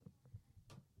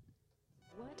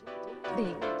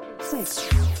the sex?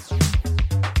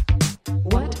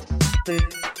 What the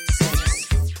sex?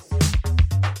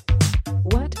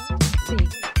 What the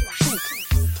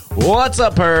sex? What's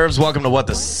up, pervs? Welcome to What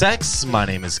the Sex. My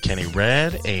name is Kenny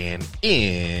Red, and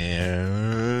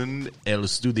in El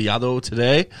Estudiado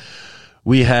today,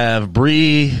 we have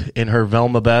Bree in her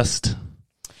Velma best.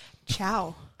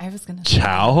 Ciao. I was going to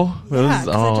Ciao? Yeah, 'cause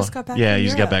I just got back yeah, from you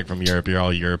just got Europe. back from Europe. You're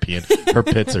all European. Her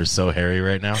pits are so hairy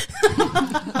right now.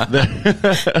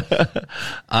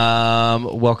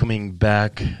 Welcoming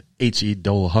back H.E.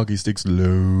 Dole Hockey Sticks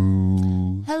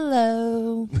Low.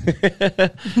 Hello.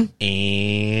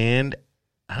 And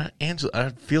Angela, I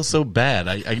feel so bad.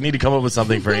 I need to come up with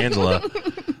something for Angela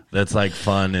that's like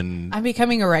fun and I'm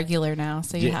becoming a regular now,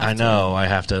 so you yeah, have I to. know. I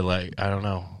have to I don't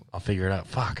know. I'll figure it out.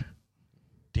 Fuck.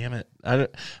 Damn it.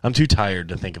 I'm too tired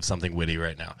to think of something witty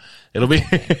right now. It'll be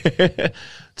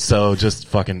so just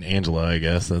fucking Angela, I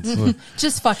guess. That's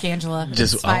Just fuck Angela.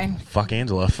 just It's fine. fuck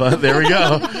Angela. There we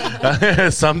go.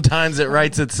 Sometimes it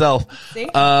writes itself. See?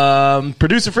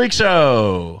 Producer Freak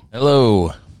Show.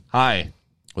 Hello. Hi.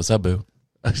 What's up, boo?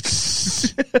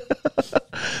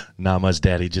 Not much,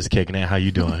 Daddy. Just kicking it. How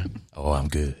you doing? Oh, I'm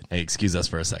good. Hey, excuse us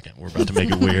for a second. We're about to make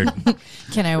it weird.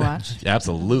 Can I watch?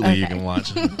 Absolutely, you Okay. can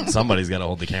watch. Somebody's got to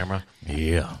hold the camera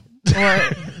Yeah.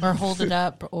 or hold it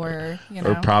up, or you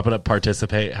know. or prop it up,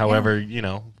 participate. However,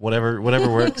 whatever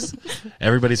works.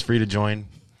 Everybody's free to join.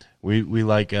 We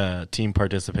like team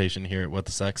participation here at What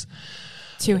the Sex.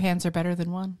 2 hands are better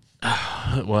than one.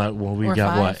 Well, we've Or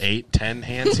got 5. what 8, 10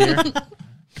 hands here.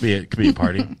 Could be a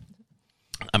party.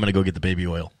 I'm gonna go get the baby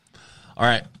oil. All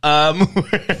right.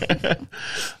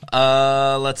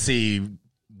 Let's see.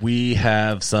 We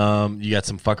have you got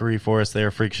some fuckery for us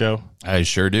there, Freak Show? I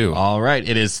sure do. All right.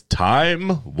 It is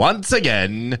time once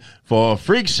again for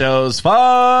Freak Show's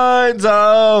Finds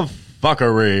of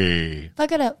Fuckery.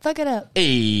 Fuck it up. Fuck it up.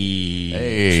 Hey.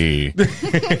 Hey.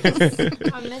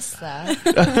 I missed that.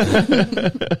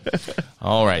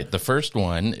 All right. The first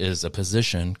one is a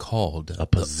position called A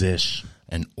position.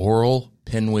 an oral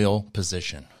pinwheel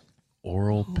position.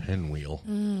 Oral pinwheel.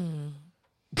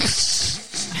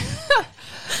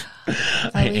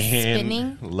 Are we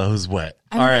spinning? Lowe's wet.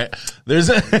 All right. There's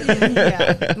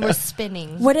We're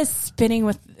spinning. What is spinning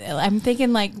with? I'm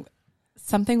thinking like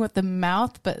something with the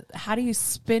mouth, but how do you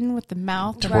spin with the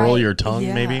mouth? twirl Right. your tongue,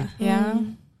 Yeah. maybe. Yeah,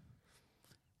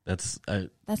 That's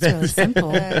that's really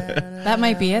simple. That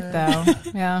might be it, though.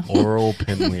 Yeah, oral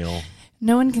pinwheel.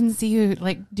 no one can see you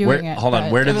like doing it. Hold on.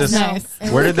 but Where did it was this?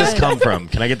 nice. Where did this come from?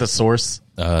 Can I get the source?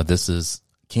 This is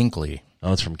Kinkley.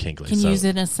 Oh, it's from Kinkley. Can so. you use it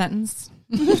in a sentence?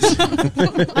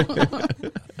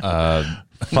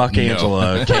 Fuck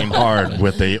Angela came hard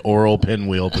with the oral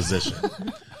pinwheel position.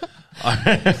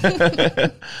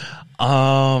 Yeah,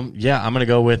 I'm gonna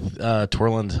go with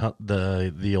twirling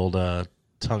the old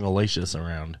tongue-alacious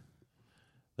around.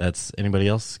 That's anybody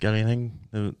else got anything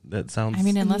that sounds? I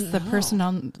mean, unless the person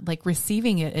on like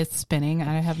receiving it is spinning,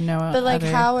 I have no. But like,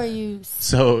 other... how are you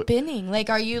so spinning?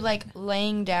 Like, are you like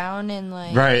laying down and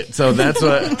like? right. So that's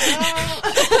what.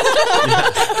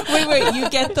 Wait, you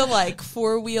get the like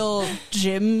 4-wheel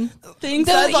gym things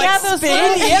Those- that like yeah, those spin?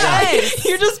 little- Yeah. yes.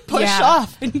 You just push Yeah.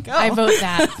 off and go. I vote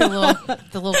that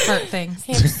the little cart things.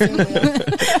 Hamster wheel.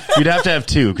 You'd have to have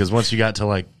two because once you got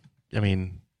to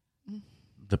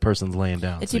the person's laying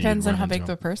down. It so you depends on run how into big the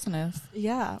them. person is.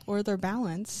 Yeah, or their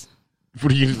balance. What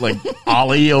do you like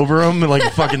ollie over them like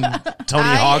fucking Tony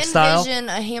Hawk I style? envision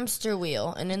a hamster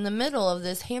wheel, and in the middle of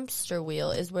this hamster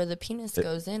wheel is where the penis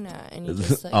goes in at, and you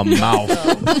just like A mouth.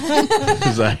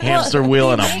 There's a hamster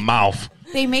wheel and a mouth.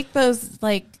 They make those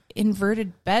like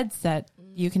inverted beds that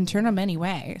you can turn them any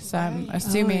way. So I'm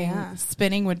assuming yeah.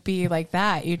 spinning would be like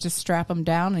that. You just strap them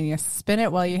down and you spin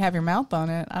it while you have your mouth on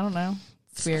it. I don't know.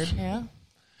 It's weird. Yeah.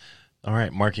 All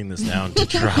right, marking this down to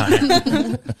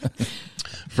try.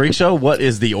 Freak Show, what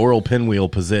is the oral pinwheel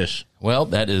position? Well,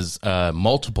 that is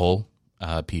multiple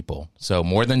people. So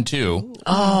more than 2.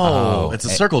 Oh, it's a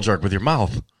circle jerk with your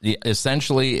mouth.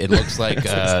 Essentially, it looks like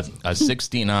a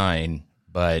 69,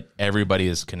 but everybody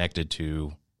is connected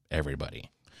to everybody.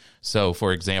 So,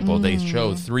 for example, they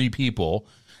show 3 people,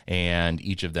 and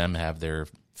each of them have their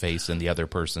face in the other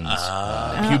person's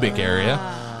pubic area,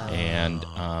 and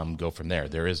go from there.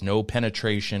 There is no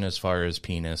penetration as far as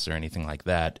penis or anything like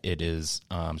that. It is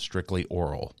strictly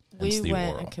oral. Hence We the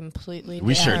went oral. completely.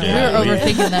 We sure down. did. We were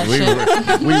overthinking that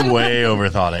shit. We way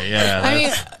overthought it. Yeah. I mean,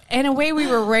 that's- in a way, we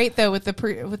were right though with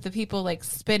the people like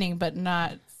spinning, but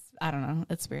not. I don't know.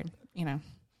 It's weird.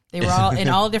 They were all in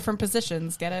all different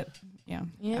positions. Get it? Yeah.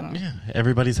 Yeah. I don't know. yeah,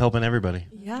 everybody's helping everybody.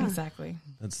 Yeah. Exactly.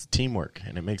 That's teamwork,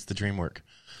 and it makes the dream work.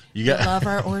 You got Love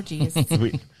our orgies.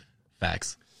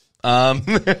 Facts.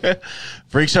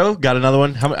 Freak Show, got another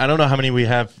one? I don't know how many we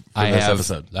have for this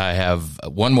episode. I have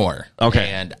one more. Okay.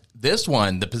 And this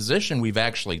one, the position we've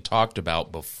actually talked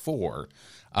about before,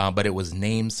 but it was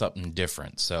named something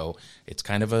different. So it's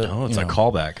kind of a... Oh, it's a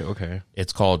callback. Okay.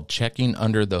 It's called checking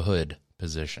under the hood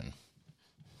position.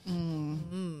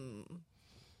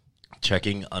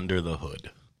 Checking under the hood.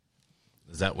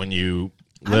 Is that when you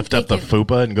lift up the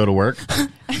fupa and go to work?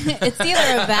 It's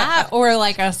either that or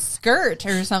like a skirt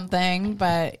or something,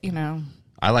 but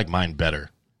I like mine better.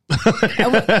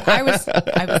 I was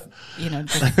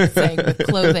just saying with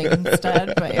clothing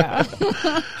instead, but yeah.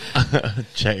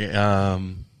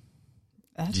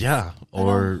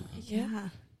 Or Yeah.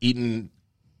 eating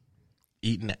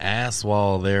ass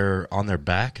while they're on their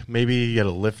back. Maybe you got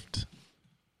to lift.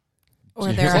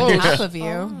 Or they're on top of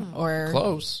you, or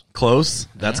Close. Close.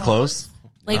 That's close.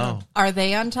 like, Oh. are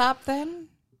they on top then?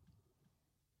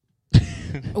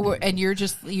 And you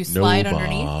slide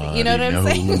underneath. You know what I'm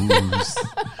saying?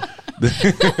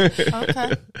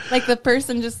 Okay. Like the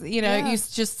person just, you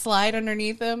just slide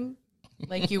underneath them,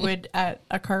 like you would at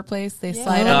a car place. They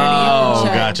slide underneath. Oh, and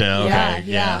check. gotcha. Okay.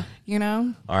 Yeah.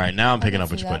 Yeah. All right. Now I'm picking up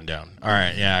what you're putting down. All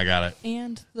right. Yeah, I got it.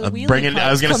 And the wheelie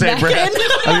I was carts gonna come say back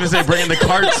in. bringing the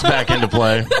carts back into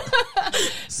play.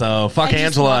 So fuck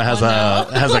Angela want has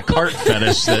one has a cart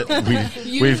fetish that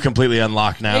we've completely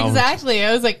unlocked now. Exactly.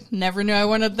 I was like, never knew I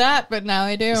wanted that, but now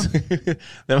I do.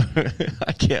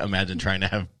 I can't imagine trying to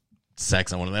have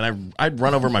sex on one of them. I'd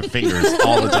run over my fingers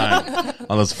all the time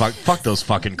on those fuck those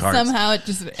fucking carts. Somehow it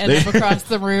just ends up across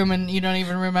the room and you don't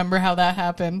even remember how that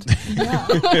happened.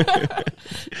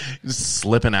 Just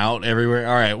slipping out everywhere.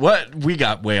 All right, what we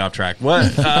got way off track.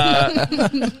 What?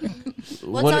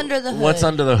 What's under the hood? What's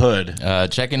under the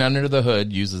hood? Checking under the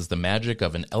hood uses the magic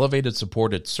of an elevated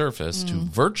supported surface to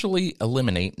virtually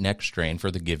eliminate neck strain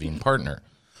for the giving partner.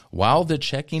 While the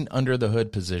checking under the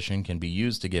hood position can be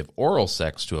used to give oral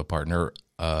sex to a partner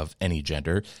of any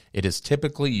gender, it is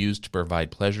typically used to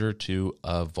provide pleasure to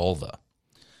a vulva.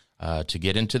 To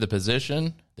get into the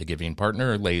position, the giving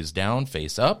partner lays down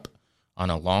face up on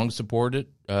a long supported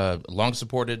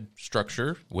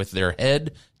structure with their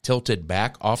head tilted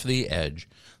back off the edge.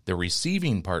 The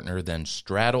receiving partner then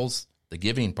straddles the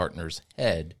giving partner's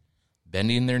head,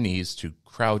 bending their knees to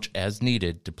crouch as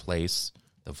needed to place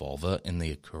the vulva in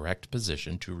the correct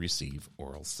position to receive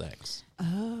oral sex.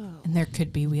 Oh. And there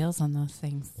could be wheels on those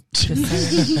things. Just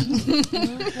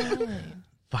saying.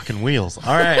 Fucking wheels.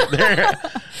 All right.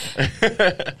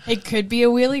 It could be a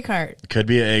wheelie cart. Could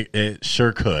be it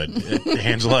sure could.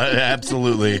 Angela,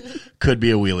 absolutely could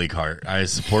be a wheelie cart. I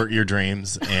support your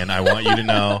dreams, and I want you to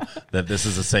know that this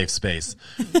is a safe space.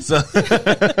 So,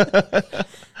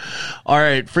 all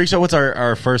right, Freak Show, what's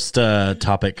our first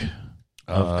topic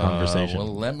of conversation?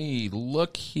 Well, let me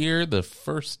look here. The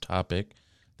first topic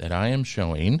that I am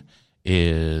showing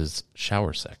is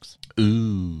shower sex.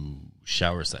 Ooh,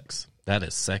 shower sex. That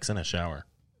is sex in a shower.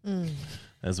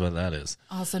 That's what that is.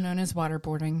 Also known as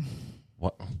waterboarding.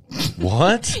 What?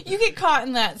 What? You get caught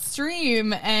in that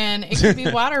stream, and it could be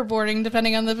waterboarding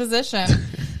depending on the position.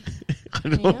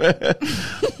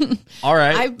 All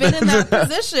right. I've been in that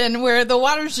position where the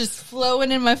water's just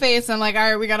flowing in my face. I'm like, all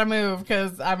right, we got to move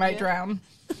because I might drown.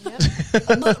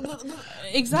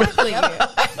 Exactly.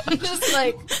 I'm just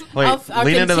like, Wait, I'll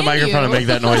lean into the continue. microphone and make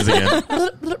that noise again.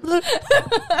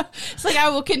 It's like, I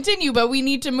will continue, but we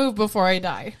need to move before I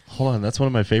die. Hold on, that's one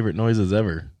of my favorite noises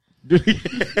ever.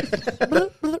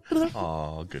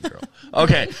 Oh, good girl.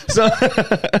 Okay, so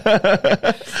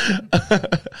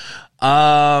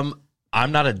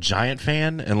I'm not a giant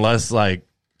fan unless like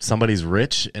somebody's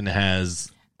rich and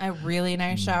has A really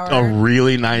nice shower. a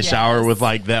really nice Yes. shower with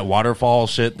like that waterfall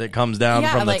shit that comes down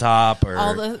from the like, top, or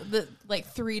all the like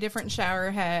 3 different shower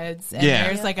heads, and Yeah.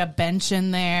 there's like a bench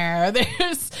in there.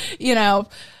 There's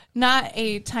not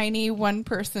a tiny one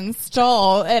person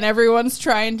stall, and everyone's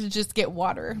trying to just get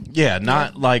water. yeah,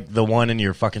 not like the one in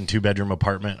your fucking 2-bedroom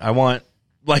apartment. I want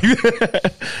like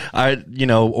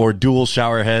or dual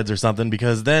shower heads or something,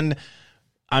 because then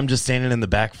I'm just standing in the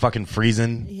back fucking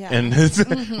freezing. Yeah. And it's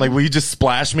like, will you just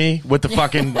splash me with the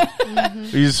fucking,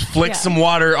 you just flick some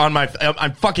water on my,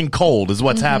 I'm fucking cold is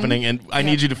what's happening. And I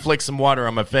need you to flick some water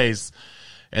on my face.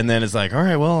 And then it's like, all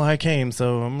right, well, I came,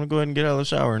 so I'm going to go ahead and get out of the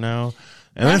shower now.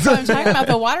 And That's what I'm talking about,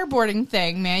 the waterboarding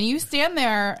thing, man. You stand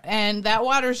there, and that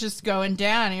water's just going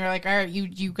down, and you're like, all right,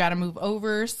 you got to move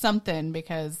over something,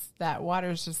 because that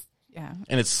water's just Yeah.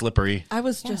 And it's slippery. I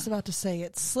was just about to say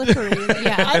it's slippery.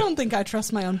 Yeah. I don't think I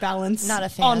trust my own balance Not a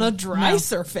fan. on a dry No.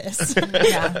 surface.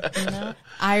 Yeah.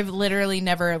 I've literally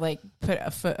never like put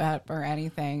a foot up or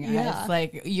anything. Yeah. It's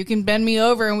like, you can bend me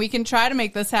over and we can try to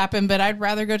make this happen, but I'd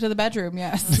rather go to the bedroom.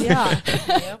 Yes. Yeah.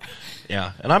 Yep.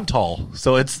 Yeah, and I'm tall,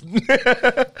 so it's You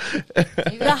gotta The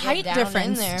get height down in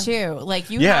difference there. too. Like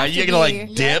you yeah. have to You're gonna be-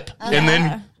 like dip, and Yeah.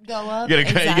 then Go up. you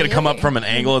gotta come up from an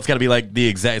angle. It's gotta be like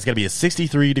it's gotta be a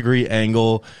 63-degree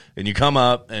angle, and you come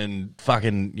up and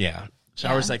fucking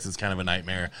Shower sex is kind of a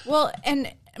nightmare. Well,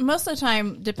 and most of the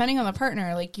time, depending on the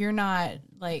partner, like you're not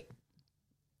like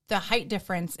the height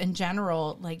difference in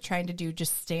general, like trying to do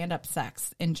just stand up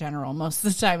sex in general, most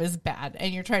of the time is bad.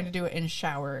 And you're trying to do it in a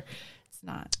shower. It's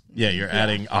not. Yeah, you're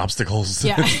adding obstacles.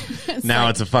 Yeah. Now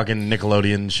like- it's a fucking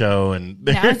Nickelodeon show, and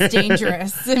Now it's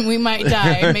dangerous and we might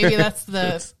die. Maybe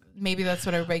that's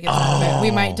what everybody gets out of it.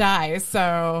 We might die.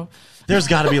 So there's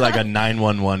got to be like a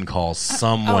 911 call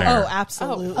somewhere. Oh,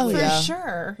 absolutely. for yeah.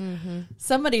 sure.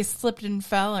 Somebody slipped and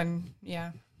fell and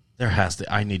There has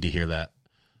to. I need to hear that.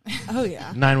 Oh,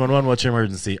 yeah. 911. What's your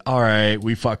emergency? All right,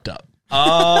 we fucked up.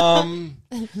 Well,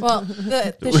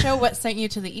 the show What Sent You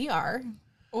to the ER.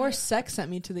 Or Sex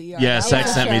Sent Me to the ER. Yeah, That Sex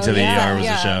was a Sent Me show, to the yeah. ER was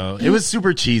Yeah. a show. It was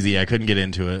super cheesy. I couldn't get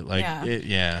into it. Like,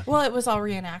 Yeah. Well, it was all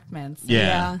reenactments.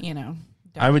 Yeah. You know.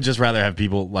 I would just rather have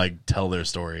people like tell their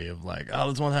story of like, oh,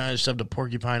 this one time I shoved a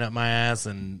porcupine up my ass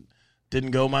and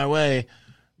didn't go my way,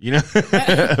 you know.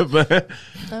 But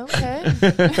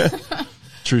Okay.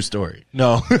 true story.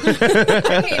 No.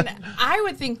 I mean, I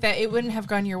would think that it wouldn't have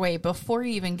gone your way before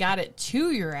you even got it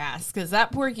to your ass, because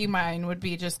that porcupine would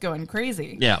be just going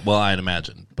crazy. Yeah. Well, I'd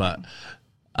imagine, but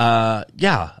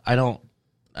yeah, I don't.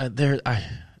 I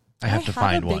have to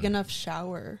find a big one. enough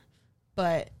shower,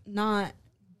 but not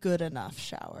good enough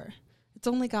shower. It's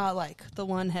only got like the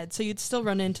one head, so you'd still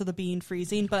run into the bean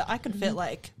freezing, but I could fit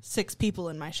like 6 people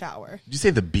in my shower. Did you say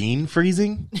the bean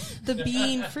freezing? The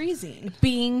bean freezing.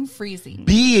 Being freezing.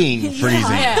 Being freezing.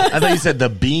 Yeah. I thought you said the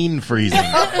bean freezing.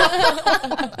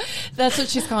 That's what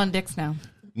she's calling dicks now.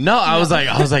 No, I was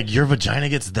like, your vagina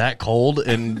gets that cold,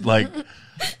 and like,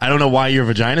 I don't know why your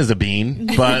vagina's a bean,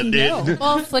 but it,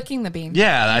 Well, flicking the bean.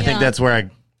 yeah, I think that's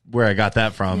where I got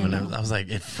that from, and I was like,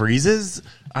 it freezes.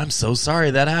 I'm so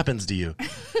sorry that happens to you.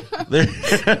 No,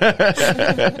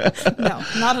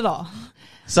 not at all.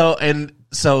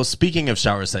 So speaking of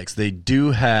shower sex, they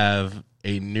do have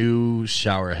a new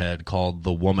shower head called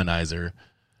the Womanizer,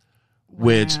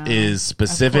 which Wow. is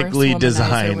specifically Of course, Womanizer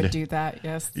designed. would do that.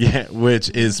 Yes. Yeah, which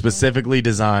is specifically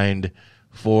designed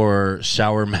for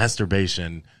shower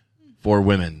masturbation for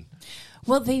women.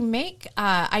 Well, they make.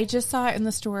 I just saw it in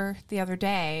the store the other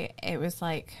day. It was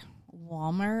like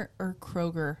Walmart or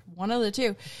Kroger, one of the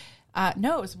two.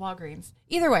 No, it was Walgreens.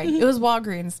 Either way, it was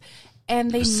Walgreens,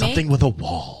 and they make Something with a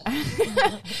wall.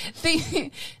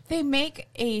 they make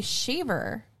a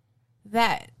shaver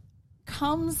that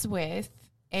comes with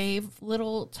a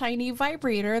little tiny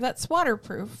vibrator that's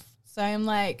waterproof. So I'm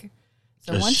like,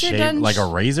 so once you're done, like a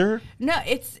razor. no,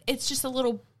 it's just a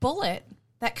little bullet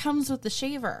that comes with the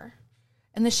shaver.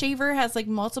 And the shaver has like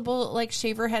multiple like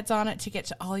shaver heads on it to get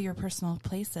to all your personal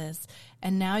places.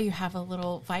 And now you have a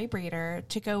little vibrator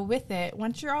to go with it.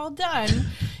 Once you're all done,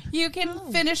 you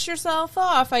can finish yourself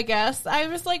off, I guess. I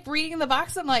was like reading the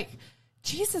box. I'm like,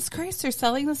 Jesus Christ, they're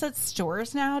selling this at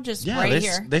stores now, just Yeah, right they,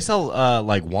 here. they sell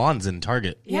like wands in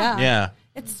Target. Yeah. Yeah.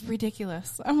 It's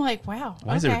ridiculous. I'm like, wow.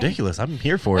 Why is it okay. ridiculous? I'm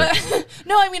here for it.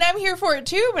 No, I mean, I'm here for it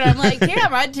too, but I'm like,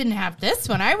 damn, I didn't have this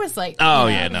one. I was like, Oh,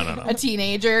 you know, yeah, no. a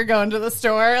teenager going to the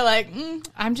store, like,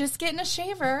 I'm just getting a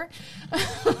shaver.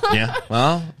 Yeah.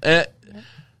 Well,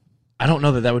 I don't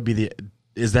know that would be the.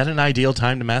 Is that an ideal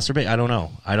time to masturbate? I don't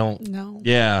know. I don't. No.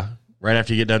 Yeah. Right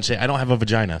after you get done shaving. I don't have a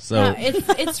vagina, so No,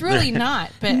 it's really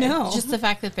not. But No. just the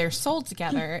fact that they're sold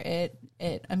together,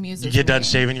 it amuses you get done me.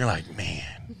 shaving, you're like, man,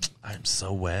 I'm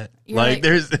so wet. You're Like, like,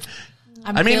 there's.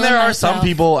 I'm I mean, feeling there are some myself,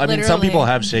 people. I mean, some literally. people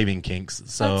have shaving kinks,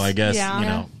 so I guess yeah. you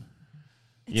know.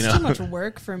 It's too much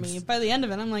work for me. By the end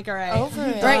of it, I'm like, all right. Over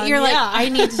it. Right, you're like, Yeah. I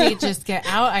need to just get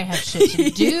out. I have shit to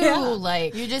do. Yeah.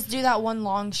 Like, You just do that one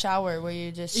long shower where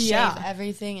you just shave Yeah.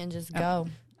 everything and just go.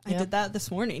 I did that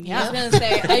this morning. I was Yeah. gonna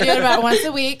say, I do it about once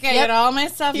a week. I Yep. get all my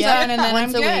stuff Yep. done, and then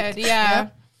Once I'm a good. week. Yeah.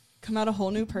 Yep. Come out a whole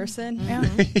new person.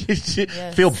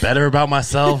 Feel better about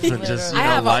myself and just Literally. you I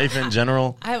know, have a- life in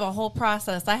general. I have a whole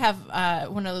process. I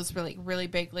have one of those really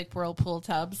big like whirlpool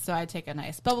tubs. So I take a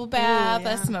nice bubble bath.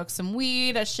 I yeah. smoke some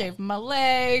weed. I shave my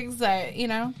legs.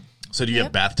 So do you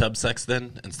have bathtub sex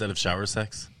then instead of shower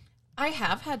sex? I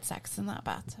have had sex in that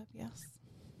bathtub. Yes,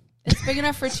 it's big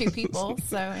enough for 2 people.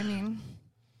 So I mean,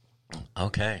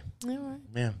 Okay.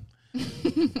 Yeah.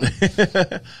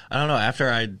 I don't know. After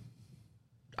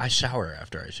I shower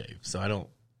after I shave, so I don't.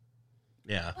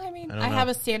 Yeah, I mean, don't I know. have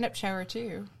a stand-up shower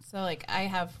too. So like I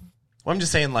have. Well, I'm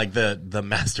just saying, like the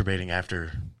masturbating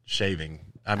after shaving.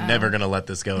 I'm never gonna let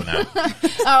this go now.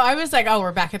 Oh, I was like, oh,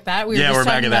 we're back at that. We were Yeah, just we're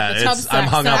back talking at about that. the tub It's- I'm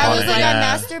sex, hung so up I on was it, like,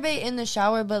 yeah. I masturbate in the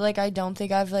shower, but like I don't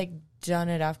think I've like done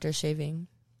it after shaving.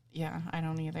 Yeah, I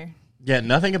don't either. Yeah,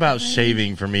 nothing about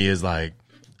shaving for me is like,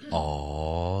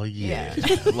 oh yeah,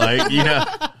 like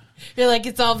You're like,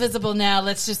 it's all visible now.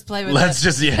 Let's just play with let's it.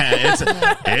 just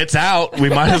it's out. We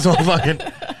might as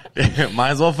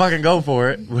well fucking go for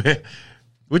it.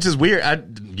 Which is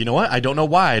weird. You know what? I don't know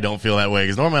why I don't feel that way.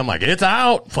 Because normally I'm like, it's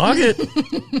out. Fuck it.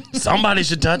 Somebody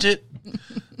should touch it.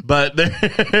 But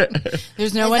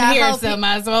There's no Is one that here, how so it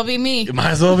might as well be me. it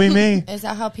might as well be me. Is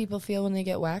that how people feel when they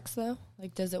get waxed though?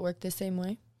 Like, does it work the same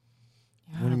way?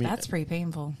 Oh, that's pretty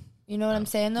painful. You know what I'm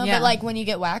saying though? Yeah. But like when you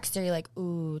get waxed, are you like,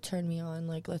 ooh, turn me on?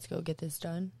 Like, let's go get this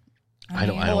done. I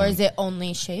don't. Or is it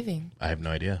only shaving? I have no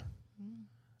idea.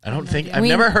 I don't think I've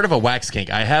never heard of a wax kink.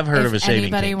 I have heard of a If shaving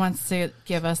anybody kink. wants to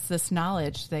give us this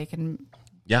knowledge, they can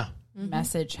Yeah,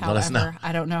 message. Let us know. However,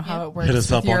 I don't know how it works. hit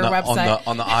us with up your on the website.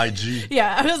 on the IG.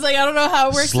 Yeah, I was like, I don't know how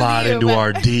it works. Slide with you, into but-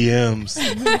 our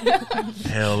DMs.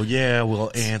 Hell yeah, we'll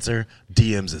answer.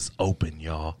 DMs is open,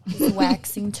 y'all. Does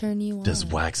waxing turn you on? Does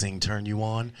waxing turn you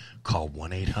on? Call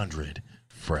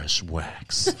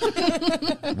 1-800-FRESH-WAX.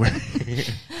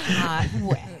 Hot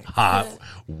wax. Hot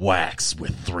wax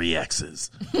with 3 X's.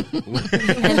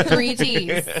 And 3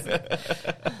 T's.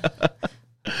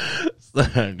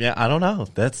 Yeah, I don't know.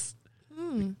 That's.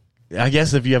 I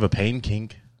guess if you have a pain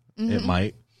kink, it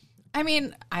might. I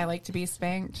mean, I like to be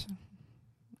spanked.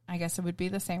 I guess it would be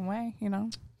the same way, you know?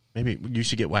 Maybe you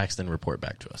should get waxed and report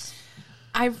back to us.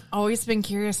 I've always been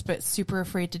curious, but super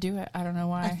afraid to do it. I don't know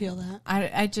why. I feel that.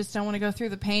 I just don't want to go through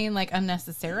the pain, like,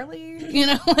 unnecessarily. You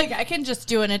know, like, I can just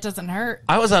do it and it doesn't hurt.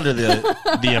 I was under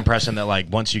the impression that like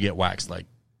once you get waxed, like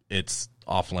it's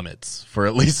off limits for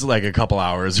at least like a couple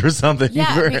hours or something.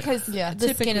 Yeah, because Yeah,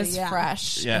 the skin is typically, yeah.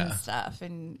 fresh Yeah. and stuff,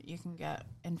 and you can get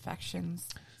infections.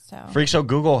 So Freak Show,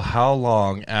 Google how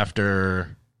long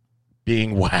after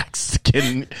being waxed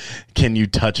can you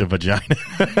touch a vagina?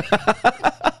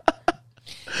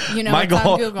 you know, my it's on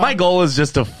goal Google. my goal is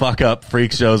just to fuck up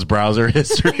Freak Show's browser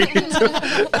history.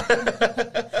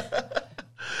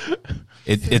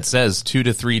 It says 2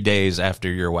 to 3 days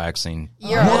after your waxing.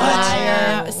 You're a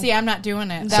liar. See, I'm not doing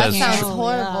it. That Says- sounds Oh,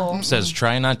 horrible. It says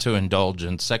try not to indulge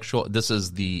in sexual. This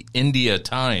is the India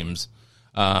Times.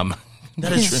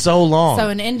 That is so long. So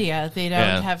in India, they don't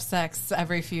Yeah. have sex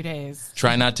every few days.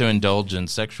 Try not to indulge in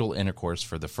sexual intercourse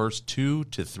for the first 2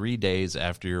 to 3 days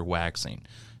after your waxing.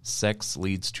 Sex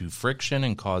leads to friction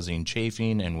and causing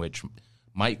chafing, and which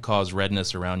might cause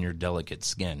redness around your delicate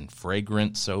skin.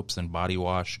 Fragrant soaps and body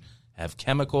wash have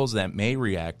chemicals that may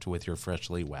react with your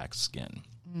freshly waxed skin.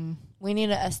 We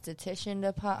need an esthetician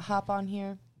to hop on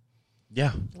here.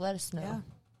 yeah. Let us know.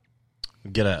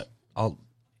 Get I'll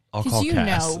 'Cause call you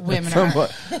Cass. know women are-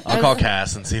 I'll call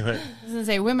Cass and see what. I was gonna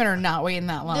say women are not waiting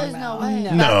that long. There's now. no way.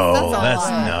 No, a that's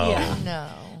lot. no. Yeah. No.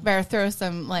 Better throw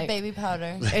some like Baby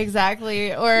powder.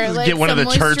 exactly, or like Get one of some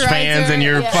the church fans and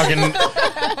you're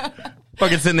moisturizer.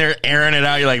 fucking sitting there airing it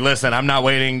out. You're like, listen, I'm not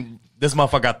waiting. This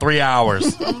motherfucker got 3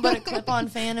 hours. I'm gonna put a clip-on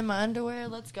fan in my underwear.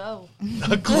 Let's go.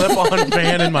 A clip-on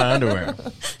fan in my underwear.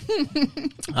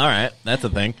 All right, that's a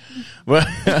thing. Well,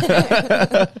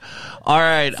 all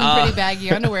right, Some pretty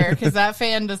baggy underwear because that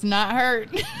fan does not hurt.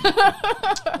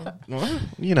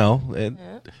 you know,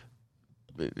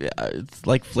 it's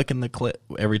like flicking the clit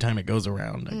every time it goes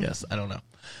around. I guess I don't know.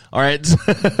 All right.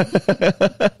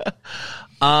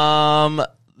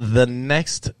 The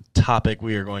next topic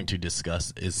we are going to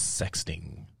discuss is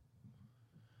sexting.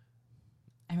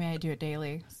 I mean, I do it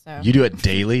daily, so You do it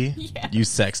daily. Yeah. You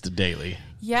sext daily.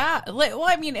 yeah. Well,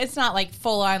 I mean, it's not like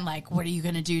full on like, what are you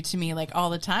gonna do to me like all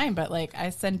the time? But like, I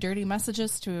send dirty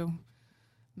messages to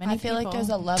many. I feel like people. there's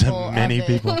a To level many of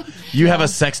it. people, you have a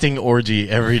sexting orgy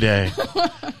every day.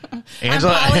 I'm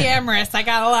Angela, polyamorous. I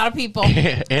got a lot of people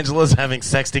Angela's having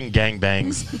sexting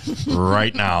gangbangs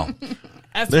right now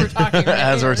as we're talking. Right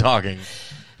as we're here. talking.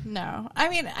 No, I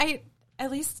mean, I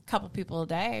at least a couple people a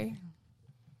day.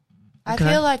 I Okay.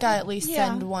 feel like I at least Yeah.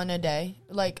 send one a day.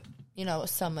 Like, you know,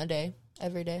 some a day.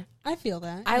 Every day. I feel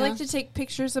that. I yeah. like to take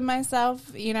pictures of myself,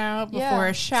 you know, before Yeah.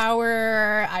 a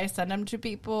shower. I send them to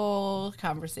people.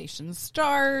 Conversations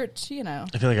start, you know.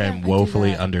 I feel like I'm do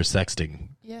woefully that. under sexting.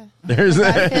 Yeah. There's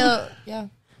I feel, yeah.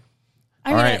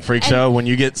 All right, freak show. When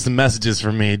you get some messages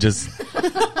from me, just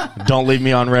don't leave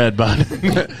me on red, bud.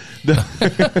 And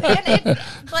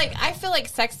like, I feel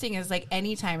like sexting is like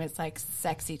anytime it's like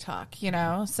sexy talk, you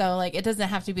know? So like, it doesn't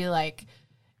have to be like.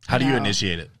 How do you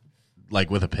initiate it? Like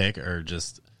with a pic or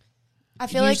just? I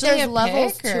feel like Usually there's a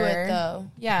levels pic to or- it though.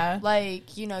 Yeah.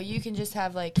 Like, you know, you can just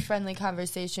have like friendly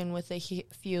conversation with a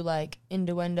few like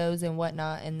innuendos and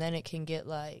whatnot, and then it can get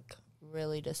like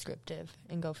really descriptive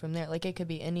and go from there. Like it could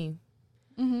be any.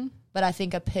 But I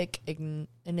think a pic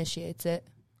initiates it.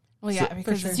 Well, yeah,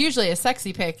 because it's usually a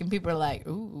sexy pic, and people are like,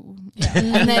 "Ooh,"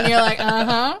 and then you're like,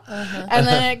 and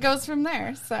then it goes from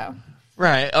there. So,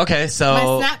 Right. Okay. So my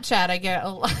Snapchat, I get a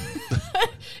lot.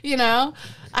 You know,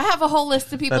 I have a whole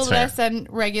list of people That's that I fair. send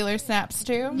regular snaps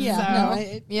to. Yeah,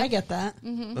 so. no, I get that.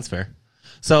 that's fair.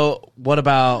 So what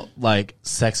about like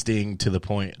sexting to the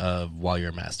point of while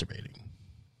you're masturbating?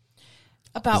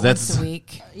 About That's- once a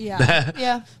week. Yeah,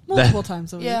 Yeah. multiple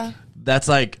times a week. Yeah. That's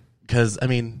like because I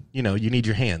mean you know you need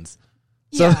your hands.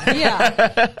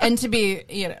 Yeah. And to be,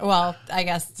 you know, well, I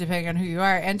guess depending on who you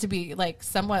are, and to be like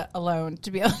somewhat alone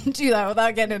to be able to do that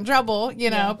without getting in trouble, you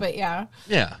know. But yeah,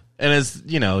 Yeah. And as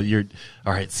you know, you're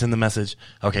all right. Send the message.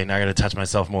 Okay, now I got to touch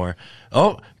myself more.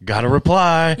 Oh, got to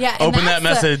reply. yeah. and Open that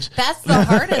that's message. That's the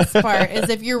hardest part is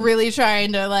if you're really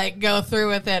trying to like go through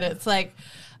with it. It's like,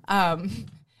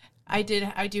 I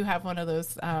do have one of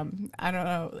those. I don't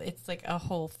know. It's like a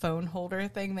whole phone holder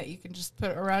thing that you can just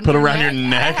put around. Put around your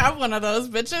neck? I have one of those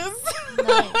bitches.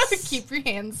 Nice. Keep your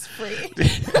hands free.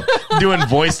 Doing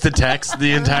voice to text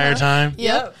the entire time.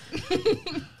 Yep.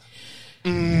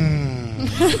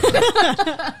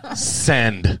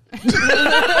 Send.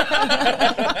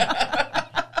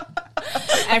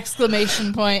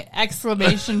 Exclamation point!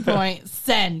 Exclamation point!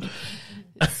 Send.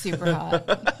 It's super hot.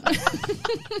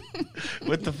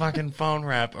 With the fucking phone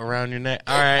wrap around your neck.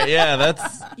 All right, yeah,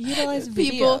 that's. Utilize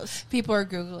People videos. are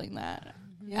googling that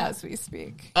as we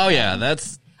speak. Oh yeah,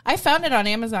 that's. I found it on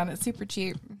Amazon. It's super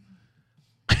cheap.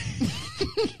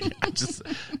 Just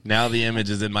now the image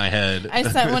is in my head. I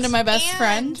sent one to my best And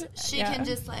friend. She Yeah. can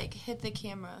just like hit the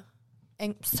camera.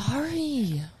 And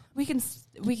sorry. We can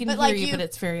But, hear like, you, you- but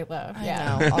it's very low. I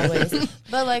Yeah. know, always.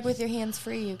 But like with your hands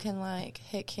free, you can like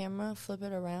hit camera, flip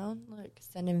it around, like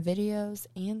sending videos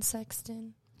and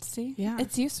sexting. See? Yeah.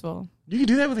 It's useful. You can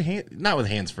do that with a hand, not with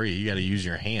hands free. You got to use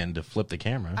your hand to flip the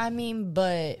camera. I mean,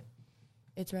 but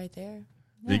it's right there.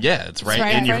 Yeah, it's right,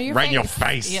 right in in your front of your right in your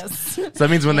face. face. Yes. So that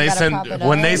means when You they gotta send pop it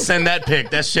when they up. send that pic,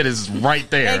 that shit is right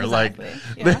there. Exactly.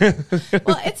 Yeah.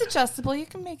 Well, it's adjustable. You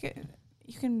can make it.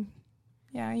 You can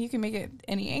make it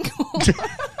any angle.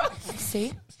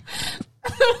 See?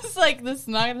 It's like, this is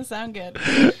not going to sound good.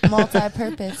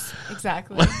 Multi-purpose.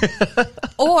 Exactly.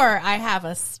 Or I have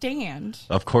a stand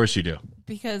Of course you do.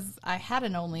 because I had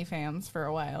an OnlyFans for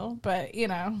a while, but you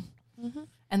know,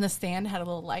 and the stand had a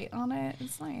little light on it.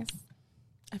 It's nice.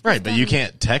 Right, but you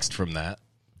can't text from that.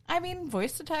 I mean,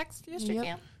 voice to text. Yes, you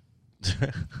Yep.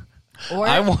 can. Or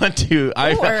I want to. I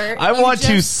you want to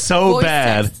just so voice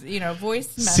bad. text, you know, voice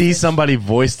See message. somebody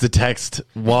voice the text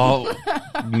while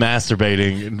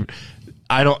masturbating.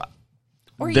 I don't.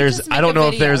 Or you there's. just make I don't a know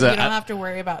if video. there's You a. don't have to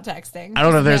worry about texting. I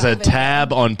don't know if there's Just a make video.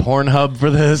 tab on Pornhub for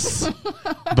this,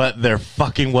 but there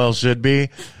fucking well should be.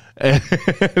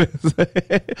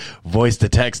 Voice to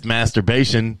text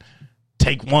masturbation,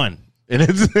 take one, and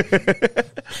it's.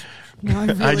 Now I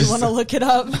really just- want to look it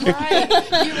up. Right.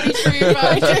 You reach for your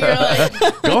phone. You're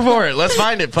like, Go for it. Let's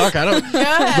find it. Fuck, I don't. go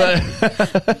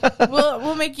ahead.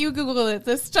 We'll make you Google it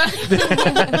this time.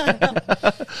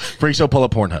 Freak show, pull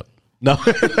up Pornhub. No.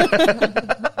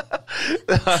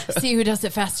 See who does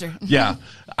it faster. Yeah.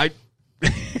 I'm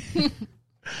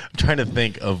trying to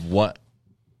think of what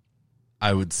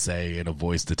I would say in a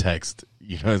voice to text.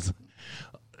 You know,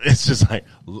 it's just like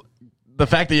the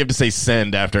fact that you have to say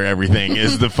send after everything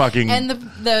is the fucking. And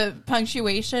the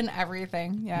punctuation,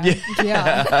 everything. Yeah.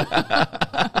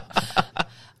 Yeah.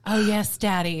 Oh yes,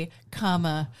 Daddy,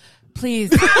 comma. Please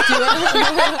do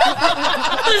it.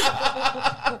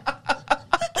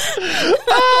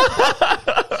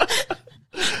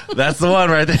 That's the one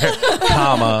right there.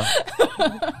 Comma.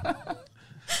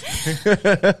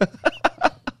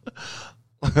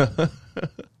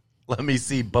 Let me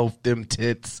see both them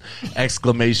tits.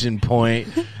 Exclamation point.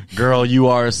 Girl, you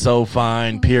are so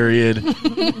fine. Period.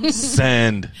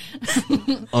 Send.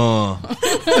 Oh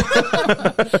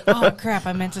crap!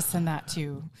 I meant to send that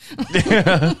too.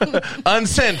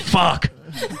 Unsent. Fuck.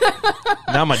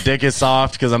 Now my dick is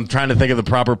soft because I'm trying to think of the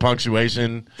proper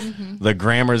punctuation. The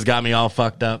grammar's got me all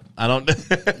fucked up. I don't.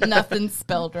 Nothing's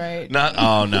spelled right. Not.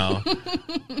 Oh no.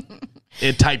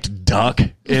 It typed duck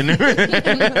in.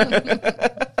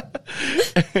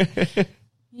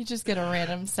 You just get a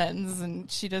random sentence and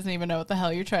she doesn't even know what the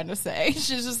hell you're trying to say.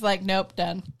 She's just like, nope,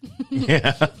 done.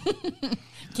 Yeah.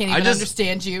 Can't even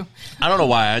understand you. I don't know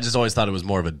why. I just always thought it was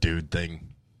more of a dude thing.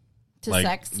 To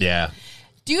sex. Yeah.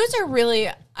 Dudes are really,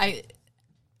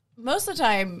 most of the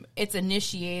time it's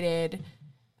initiated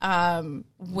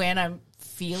when I'm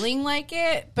feeling like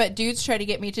it, but dudes try to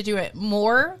get me to do it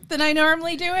more than I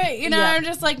normally do it. You know, Yeah. I'm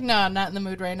just like, no, I'm not in the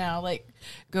mood right now. Like,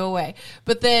 go away.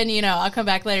 But then, you know, I'll come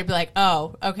back later and be like,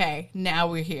 oh, okay, now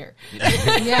we're here.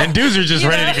 And dudes are just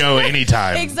ready to go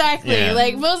anytime. Exactly. Yeah.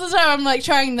 Like most of the time I'm like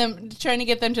trying to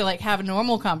get them to like have a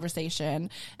normal conversation.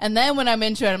 And then when I'm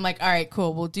into it, I'm like, all right,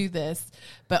 cool, we'll do this,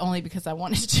 but only because I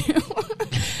wanted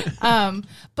to.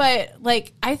 But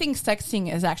like, I think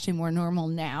sexting is actually more normal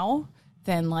now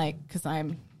than like, cause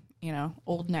I'm, you know,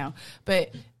 old now,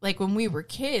 but like when we were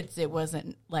kids, it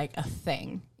wasn't like a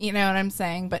thing, you know what I'm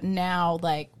saying? But now,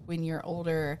 like when you're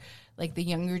older, like the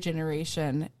younger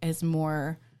generation is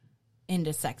more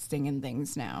into sexting and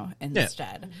things now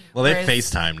instead. Well, they Whereas-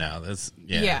 FaceTime now. That's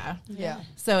yeah. Yeah.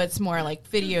 So it's more like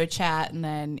video chat and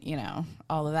then, you know,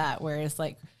 all of that. Whereas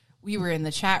like we were in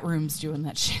the chat rooms doing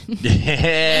that shit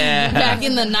Yeah. back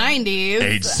in the 90s.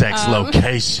 Age, sex,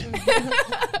 location.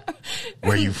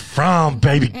 Where you from,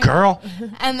 baby girl?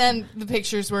 And then the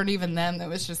pictures weren't even them. It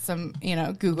was just some, you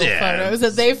know, Google Yeah. photos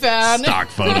that they found. Stock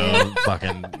photo.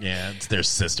 Fucking, yeah. It's their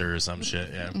sister or some shit.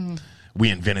 Yeah. We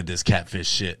invented this catfish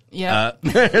shit. Yeah.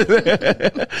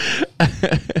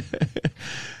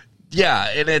 Yeah.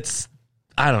 And it's,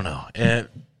 I don't know.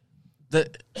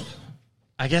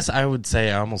 I guess I would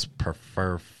say I almost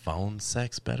prefer phone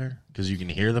sex better because you can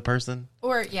hear the person.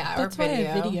 Or, yeah, That's or why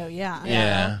video. a video, yeah.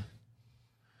 Yeah.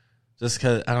 Just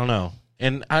because I don't know,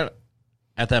 and at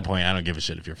that point I don't give a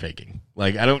shit if you're faking.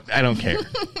 Like I don't care.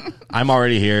 I'm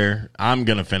already here. I'm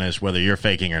gonna finish whether you're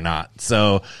faking or not.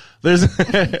 So there's,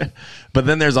 but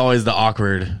then there's always the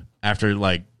awkward after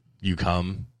like you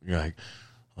come. You're like,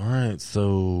 all right,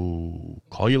 so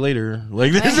call you later.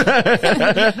 Like this.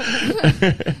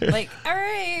 Like, all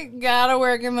right, gotta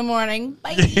work in the morning.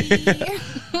 Bye.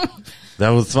 That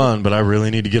was fun, but I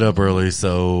really need to get up early.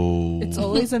 So It's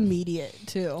always immediate,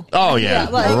 too. oh yeah,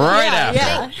 like, right yeah, after.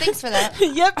 yeah. Thanks for that.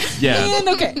 Yep. Yeah. And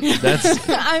okay. That's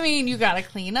I mean, you gotta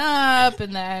clean up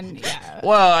and then, yeah.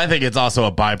 well, I think it's also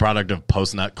a byproduct of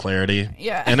post nut clarity.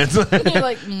 Yeah. And it's You're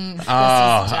like, this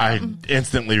oh, is I dumb.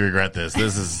 instantly regret this.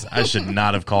 This is I should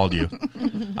not have called you.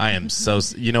 I am so.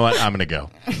 You know what? I'm gonna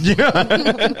go.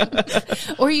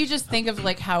 Or you just think of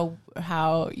like how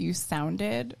you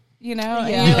sounded, you know? And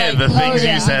Yeah. you're Yeah, like, the things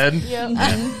yeah. you said.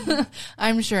 Yep.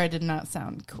 I'm sure I did not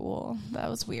sound cool. That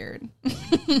was weird.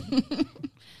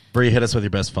 Bree, hit us with your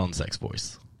best phone sex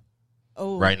voice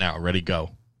Oh, right now. Ready,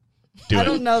 go. Do I it.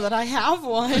 don't know that I have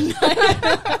one.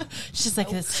 She's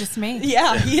like, it's just me.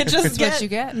 Yeah, you just That's get what you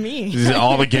get. me.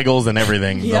 All the giggles and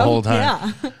everything the Yep, whole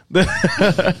time.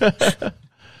 Yeah.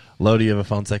 Lo, do you have a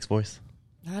phone sex voice?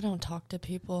 I don't talk to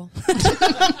people.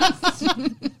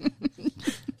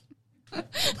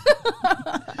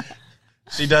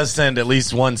 She does send at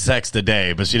least one sext a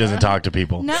day, but she doesn't talk to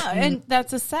people. No, and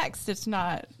that's a sext. It's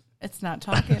not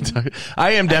talking.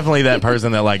 I am definitely that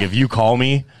person that, like, if you call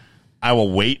me, I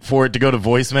will wait for it to go to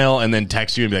voicemail and then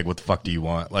text you and be like, what the fuck do you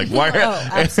want? Like, why? Oh,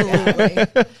 absolutely.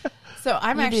 So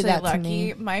I'm You do actually that to lucky.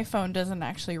 me. My phone doesn't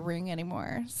actually ring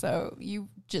anymore. So you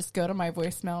just go to my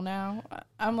voicemail now.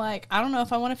 I'm like, I don't know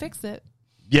if I want to fix it.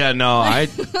 Yeah, no,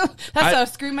 That's how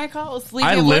screw my calls. Leave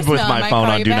I me a live with voicemail, my and I phone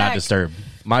call on you Do Not back. Disturb.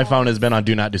 My phone has been on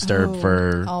Do Not Disturb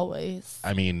for, Always.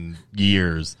 I mean,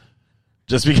 years.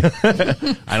 Just because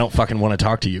I don't fucking want to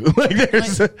talk to you. Like,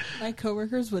 there's My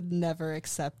coworkers would never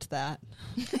accept that.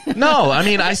 no. I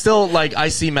mean, I still like. I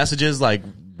see messages like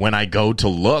when I go to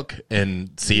look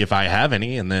and see if I have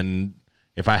any, and then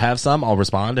if I have some, I'll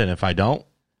respond, and if I don't,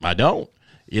 I don't.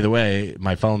 Either way,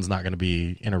 my phone's not going to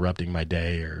be interrupting my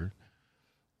day or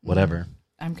whatever.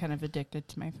 I'm kind of addicted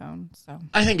to my phone. So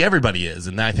I think everybody is,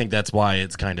 and I think that's why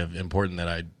it's kind of important that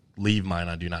I leave mine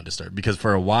on Do Not Disturb, because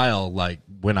for a while, like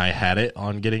when I had it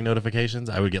on getting notifications,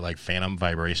 I would get like phantom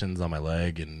vibrations on my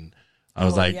leg, and I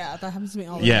was like, yeah, that happens to me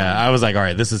all the yeah, time. I was like, all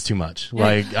right, this is too much.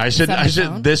 Like Is that my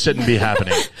phone? this shouldn't be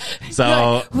happening. So You're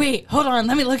like, wait, hold on,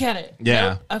 let me look at it. Yeah.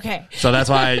 Nope. Okay. so that's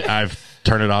why I've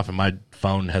turned it off, and my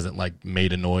phone hasn't like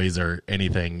made a noise or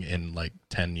anything in like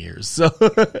 10 years. So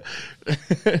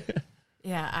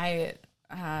Yeah,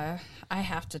 I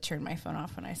have to turn my phone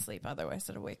off when I sleep, otherwise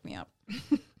it'll wake me up.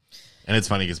 and it's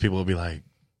funny because people will be like,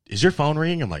 is your phone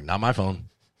ringing? I'm like, not my phone.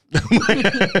 You're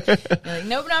like,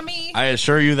 nope, not me. I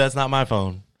assure you that's not my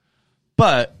phone.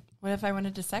 But What if I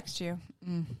wanted to sext you?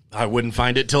 I wouldn't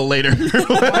find it till later.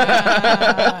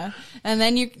 And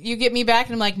then you get me back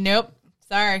and I'm like, nope,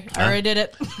 sorry, I already did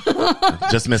it.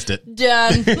 Just missed it.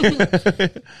 Done.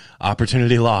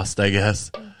 Opportunity lost, I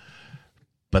guess.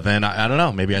 But then I don't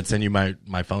know. Maybe I'd send you my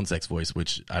phone sex voice,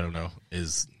 which I don't know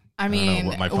is. I don't mean, know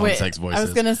what my phone sex voice I was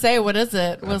is. gonna say, what is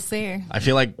it? We'll see. I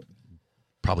feel like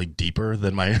probably deeper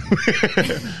than my So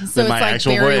it's my like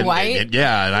actual very voice. white?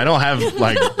 Yeah, and I don't have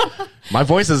like my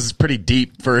voice is pretty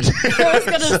deep for. I was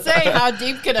gonna say, how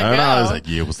deep could it I go? don't know. I was like,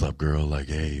 yeah, what's up, girl? Like,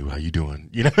 hey, how you doing?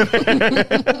 You know.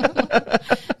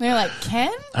 They're like,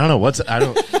 Ken? I don't know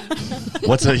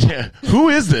who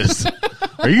is this?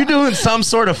 Are you doing some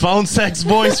sort of phone sex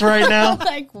voice right now?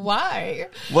 Like, why?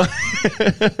 What?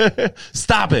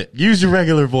 Stop it. Use your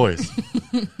regular voice.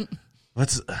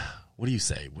 What do you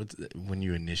say? When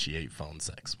you initiate phone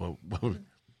sex? So,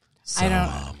 I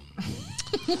don't.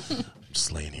 I'm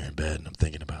just laying here in bed and I'm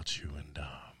thinking about you and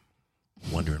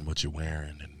wondering what you're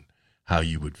wearing and how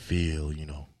you would feel,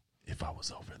 if I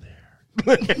was over there.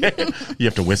 You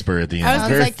have to whisper at the end.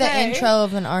 Sounds like the Say. intro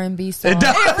of an R&B song. It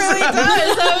does. It really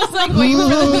does. I was like waiting for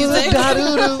the music.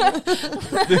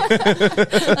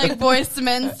 Like Boyz II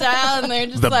Men style, and they're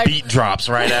just The like, beat drops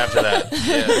right after that.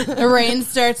 the rain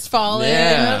starts falling.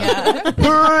 Yeah.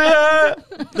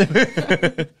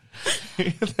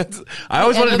 I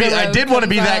always wanted to be. I did want to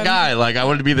be that guy. Like I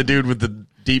wanted to be the dude with the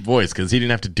deep voice because he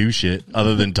didn't have to do shit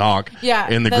other than talk. Yeah,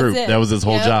 in the that's group, it. that was his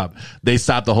whole Yep. job. They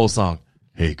stopped the whole song.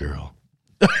 Hey, girl.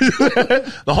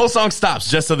 The whole song stops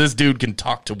just so this dude can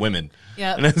talk to women.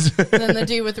 Yep. And it's- And then the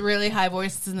dude with the really high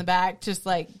voices in the back, just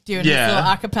like doing Yeah. his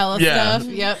little acapella Yeah.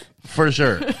 stuff. Yep. For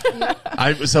sure.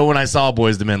 So when I saw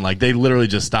Boyz II Men, like they literally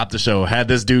just stopped the show, had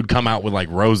this dude come out with like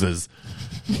roses,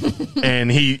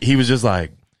 and he was just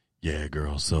like, "Yeah,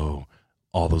 girl. So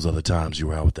all those other times you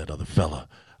were out with that other fella,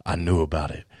 I knew about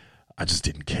it. I just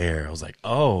didn't care." I was like,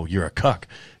 "Oh, you're a cuck."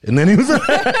 And then he was like,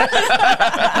 You're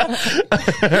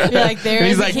like, there and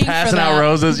he's is a like kink for passing out that.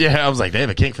 roses. Yeah, I was like, they have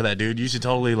a kink for that, dude. You should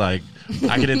totally like,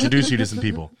 I could introduce you to some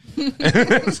people. And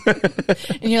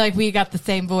you're like, we got the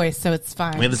same voice, so it's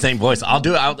fine. We have the same voice. I'll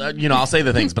do it. I'll say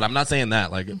the things, but I'm not saying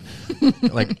that. Like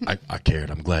I cared.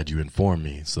 I'm glad you informed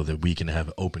me so that we can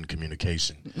have open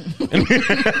communication.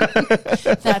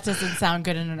 That doesn't sound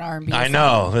good in an R&B I song.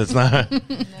 know it's not.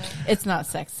 It's not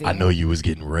sexy. I know you was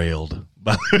getting railed,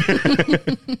 and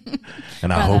I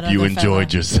By hope that you other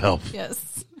enjoyed fella. yourself.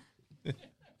 Yes. And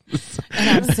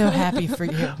I'm so happy for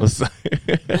you.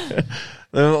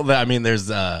 I mean, there's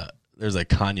a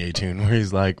Kanye tune where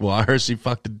he's like, "Well, I heard she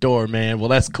fucked the door, man. Well,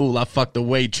 that's cool. I fucked the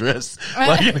waitress."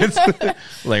 Like, it's,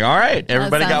 like, all right,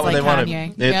 everybody got sounds what like they wanted.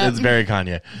 Kanye. Yep. It's very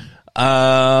Kanye.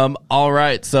 All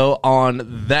right. So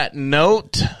on that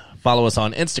note, follow us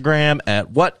on Instagram at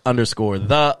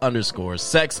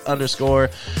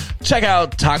what_the_sex_. Check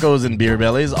out Tacos and Beer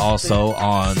Bellies also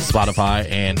on Spotify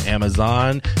and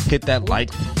Amazon. Hit that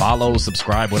like, follow,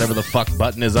 subscribe, whatever the fuck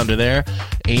button is under there.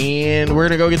 And we're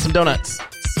going to go get some donuts.